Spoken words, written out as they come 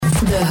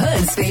The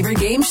Hood's favorite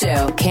game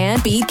show,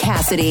 Can't Beat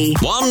Cassidy.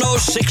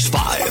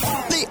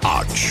 106.5, The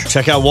Arch.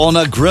 Check out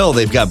Walnut Grill.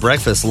 They've got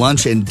breakfast,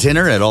 lunch, and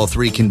dinner at all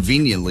three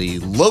conveniently,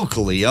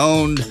 locally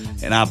owned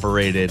and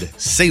operated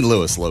St.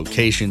 Louis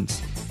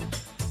locations.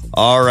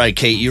 All right,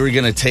 Kate, you were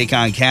going to take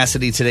on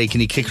Cassidy today. Can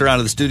you kick her out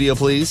of the studio,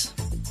 please?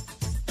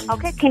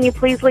 Okay, can you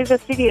please leave the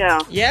studio?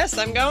 Yes,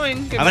 I'm going.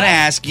 I'm going to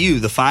ask you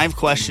the 5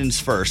 questions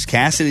first.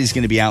 Cassidy's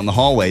going to be out in the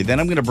hallway. Then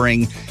I'm going to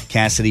bring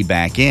Cassidy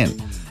back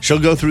in. She'll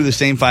go through the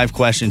same 5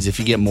 questions. If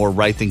you get more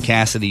right than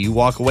Cassidy, you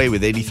walk away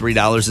with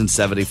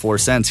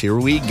 $83.74. Here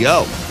we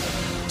go.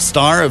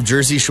 Star of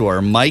Jersey Shore,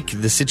 Mike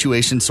the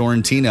Situation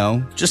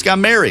Sorrentino, just got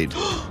married.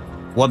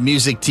 What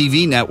music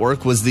TV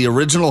network was the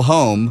original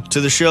home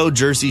to the show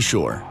Jersey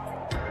Shore?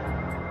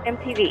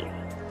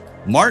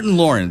 MTV. Martin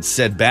Lawrence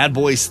said Bad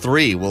Boys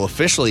 3 will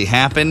officially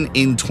happen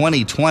in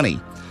 2020.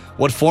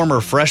 What former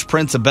Fresh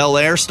Prince of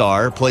Bel-Air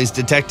star plays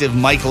Detective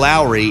Mike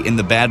Lowry in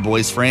the Bad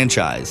Boys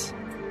franchise?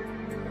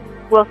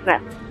 Will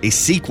Smith. A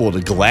sequel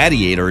to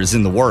Gladiator is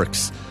in the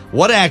works.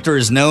 What actor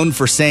is known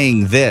for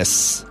saying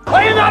this?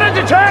 Are you not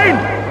entertained?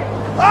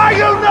 Are you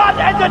not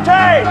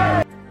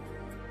entertained?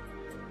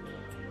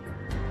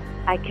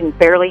 I can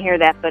barely hear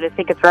that, but I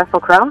think it's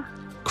Russell Crowe.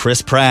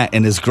 Chris Pratt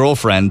and his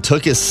girlfriend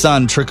took his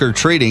son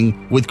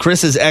trick-or-treating with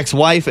Chris's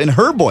ex-wife and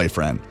her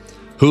boyfriend.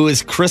 Who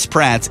is Chris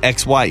Pratt's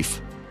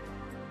ex-wife?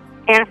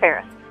 Anna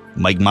Faris.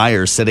 Mike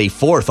Myers said a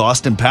 4th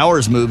Austin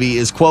Powers movie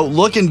is, quote,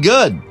 looking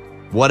good.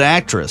 What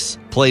actress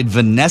played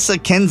Vanessa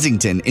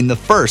Kensington in the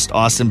first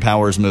Austin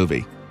Powers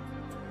movie?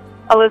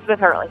 Elizabeth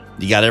Hurley.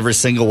 You got every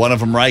single one of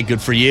them right.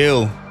 Good for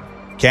you.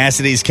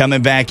 Cassidy's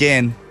coming back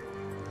in.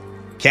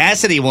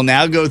 Cassidy will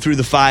now go through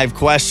the 5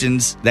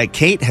 questions that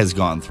Kate has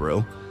gone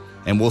through,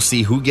 and we'll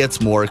see who gets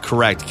more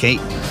correct.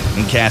 Kate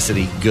and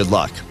Cassidy, good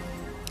luck.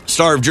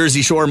 Star of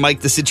Jersey Shore,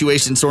 Mike the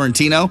Situation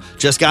Sorrentino,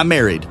 just got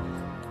married.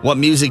 What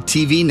music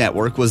TV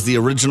network was the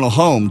original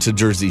home to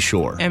Jersey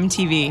Shore?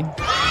 MTV.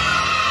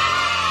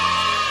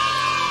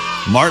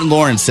 Martin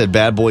Lawrence said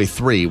Bad Boy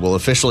 3 will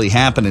officially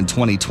happen in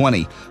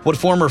 2020. What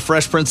former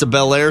Fresh Prince of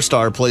Bel-Air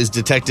star plays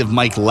Detective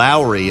Mike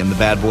Lowry in the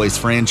Bad Boys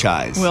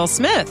franchise? Will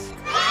Smith.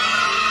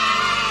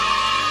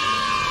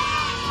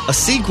 A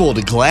sequel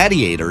to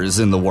Gladiator is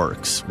in the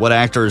works. What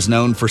actor is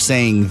known for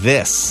saying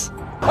this?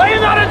 Are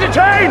you not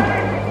entertained?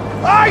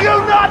 Are you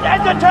not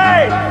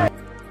entertained?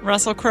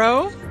 Russell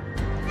Crowe.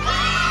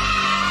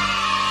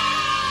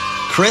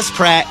 Chris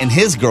Pratt and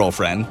his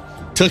girlfriend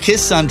took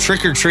his son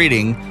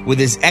trick-or-treating with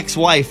his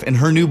ex-wife and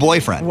her new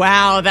boyfriend.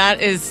 Wow,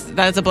 that is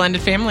a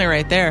blended family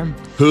right there.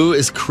 Who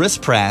is Chris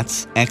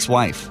Pratt's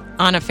ex-wife?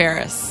 Anna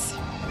Faris.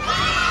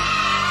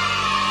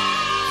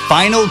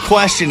 Final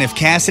question. If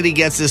Cassidy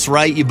gets this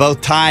right, you both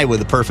tie with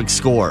a perfect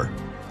score.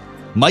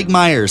 Mike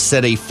Myers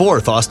said a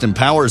 4th Austin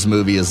Powers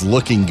movie is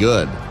looking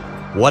good.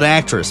 What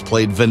actress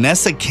played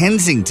Vanessa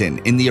Kensington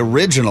in the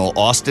original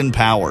Austin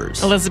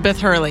Powers? Elizabeth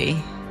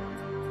Hurley.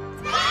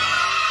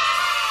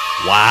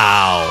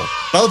 Wow.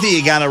 Both of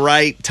you got it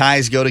right.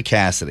 Ties go to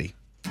Cassidy.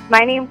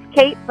 My name's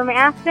Kate from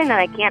Aston, and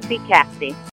I can't beat Cassidy.